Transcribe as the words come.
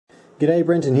G'day,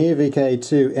 Brenton here,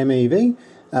 VK2MEV.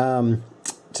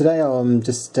 Today I'm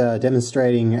just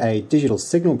demonstrating a digital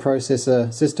signal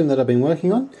processor system that I've been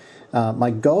working on. My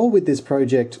goal with this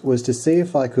project was to see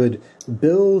if I could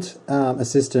build a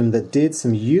system that did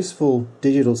some useful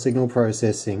digital signal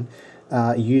processing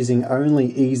using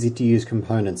only easy-to-use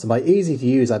components. And by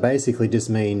easy-to-use, I basically just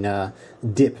mean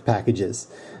DIP packages.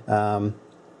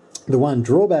 The one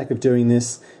drawback of doing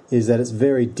this is that it's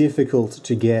very difficult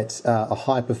to get a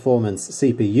high-performance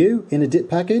CPU in a DIP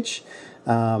package,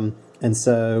 and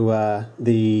so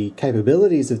the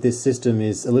capabilities of this system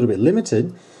is a little bit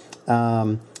limited,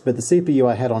 but the CPU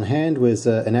I had on hand was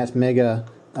an Atmega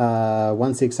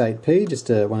 168P, just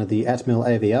one of the Atmel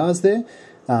AVRs there.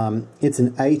 It's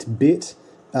an 8-bit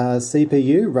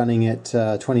CPU running at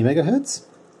 20 megahertz.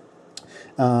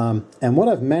 And what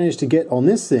I've managed to get on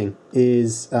this thing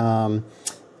is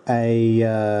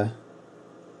and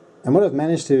what I've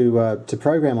managed to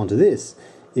program onto this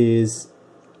is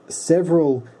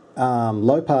several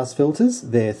low-pass filters.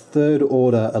 They're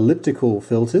third-order elliptical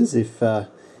filters, if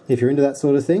you're into that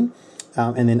sort of thing.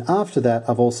 And then after that,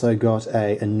 I've also got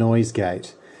a noise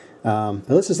gate. But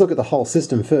let's just look at the whole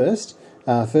system first.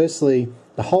 Firstly,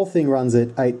 the whole thing runs at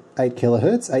 8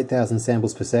 kilohertz, 8,000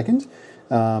 samples per second.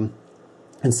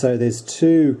 And so there's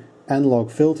two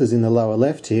analog filters in the lower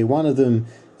left here. One of them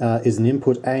is an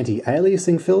input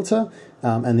anti-aliasing filter,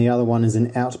 and the other one is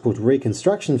an output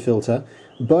reconstruction filter.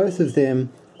 Both of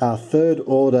them are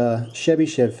third-order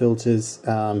Chebyshev filters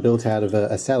built out of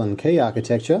a Sallen key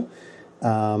architecture,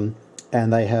 and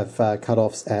they have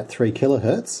cutoffs at 3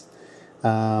 kilohertz.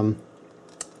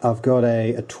 I've got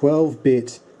a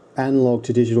 12-bit analog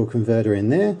to digital converter in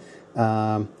there.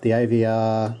 The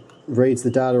AVR reads the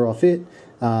data off it,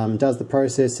 does the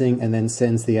processing, and then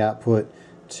sends the output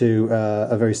to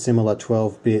a very similar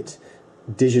 12-bit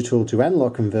digital to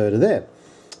analog converter there.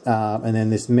 And then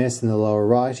this mess in the lower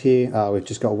right here, we've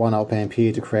just got 1 op amp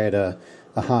here to create a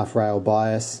half-rail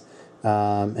bias,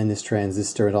 and this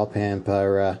transistor and op amp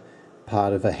are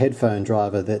part of a headphone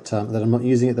driver that I'm not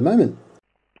using at the moment.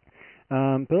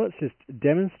 But let's just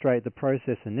demonstrate the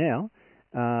processor now.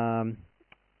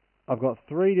 I've got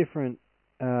 3 different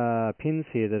pins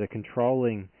here that are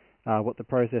controlling what the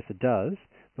processor does.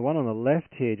 The one on the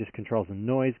left here just controls the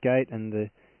noise gate, and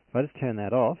if I just turn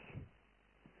that off,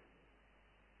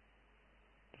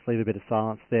 just leave a bit of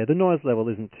silence there. The noise level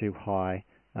isn't too high,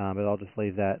 but I'll just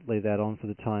leave that on for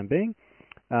the time being.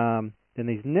 Then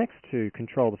these next two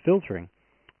control the filtering.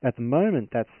 At the moment,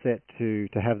 that's set to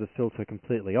have the filter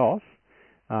completely off,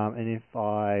 and if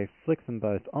I flick them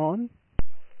both on,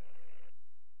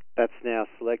 that's now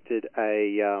selected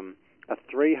a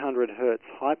 300 hertz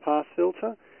high-pass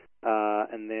filter,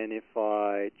 and then if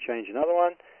I change another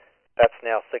one, that's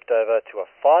now flicked over to a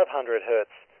 500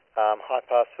 hertz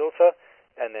high-pass filter,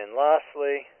 and then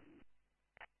lastly,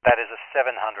 that is a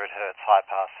 700 hertz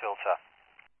high-pass filter.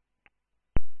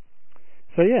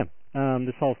 So yeah,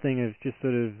 this whole thing is just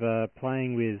sort of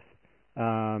playing with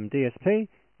DSP.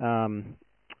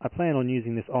 I plan on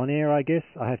using this on air, I guess.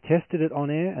 I have tested it on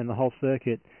air, and the whole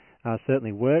circuit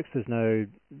certainly works. There's no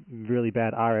really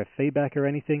bad RF feedback or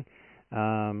anything.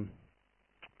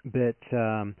 But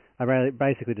I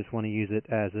basically just want to use it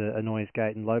as a noise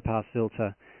gate and low-pass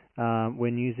filter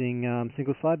when using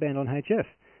single sideband on HF.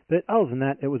 But other than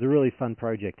that, it was a really fun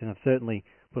project, and I've certainly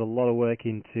put a lot of work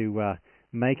into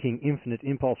making infinite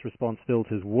impulse response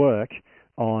filters work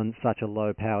on such a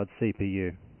low-powered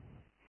CPU.